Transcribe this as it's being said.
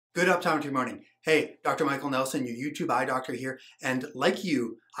Good optometry morning. Hey, Dr. Michael Nelson, your YouTube eye doctor here. And like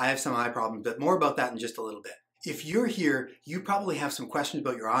you, I have some eye problems, but more about that in just a little bit. If you're here, you probably have some questions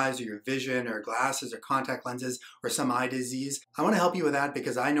about your eyes or your vision or glasses or contact lenses or some eye disease. I want to help you with that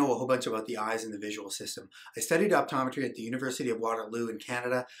because I know a whole bunch about the eyes and the visual system. I studied optometry at the University of Waterloo in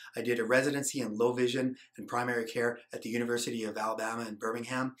Canada. I did a residency in low vision and primary care at the University of Alabama in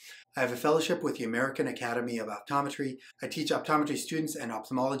Birmingham. I have a fellowship with the American Academy of Optometry. I teach optometry students and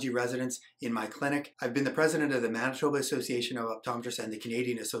ophthalmology residents in my clinic. I've been the president of the Manitoba Association of Optometrists and the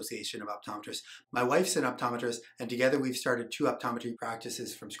Canadian Association of Optometrists. My wife's an optometrist, and together we've started 2 optometry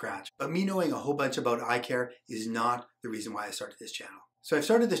practices from scratch. But me knowing a whole bunch about eye care is not the reason why I started this channel. So I've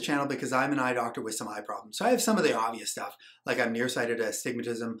started this channel because I'm an eye doctor with some eye problems. So I have some of the obvious stuff, like I'm nearsighted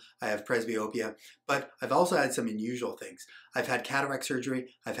astigmatism, I have presbyopia, but I've also had some unusual things. I've had cataract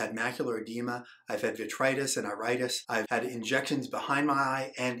surgery, I've had macular edema, I've had vitritis and iritis, I've had injections behind my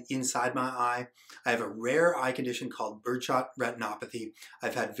eye and inside my eye. I have a rare eye condition called birdshot retinopathy.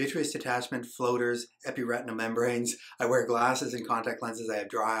 I've had vitreous detachment, floaters, epiretinal membranes. I wear glasses and contact lenses, I have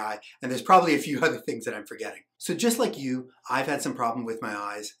dry eye, and there's probably a few other things that I'm forgetting. So just like you, I've had some problem with my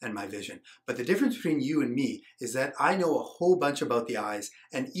eyes and my vision. But the difference between you and me is that I know a whole bunch about the eyes,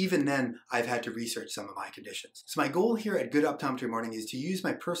 and even then I've had to research some of my conditions. So my goal here at Good Optometry Morning is to use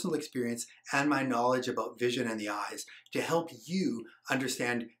my personal experience and my knowledge about vision and the eyes to help you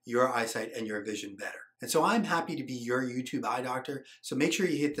understand your eyesight and your vision better. And so I'm happy to be your YouTube eye doctor, so make sure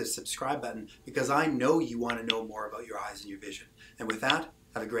you hit the subscribe button because I know you want to know more about your eyes and your vision. And with that,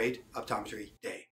 have a great optometry day.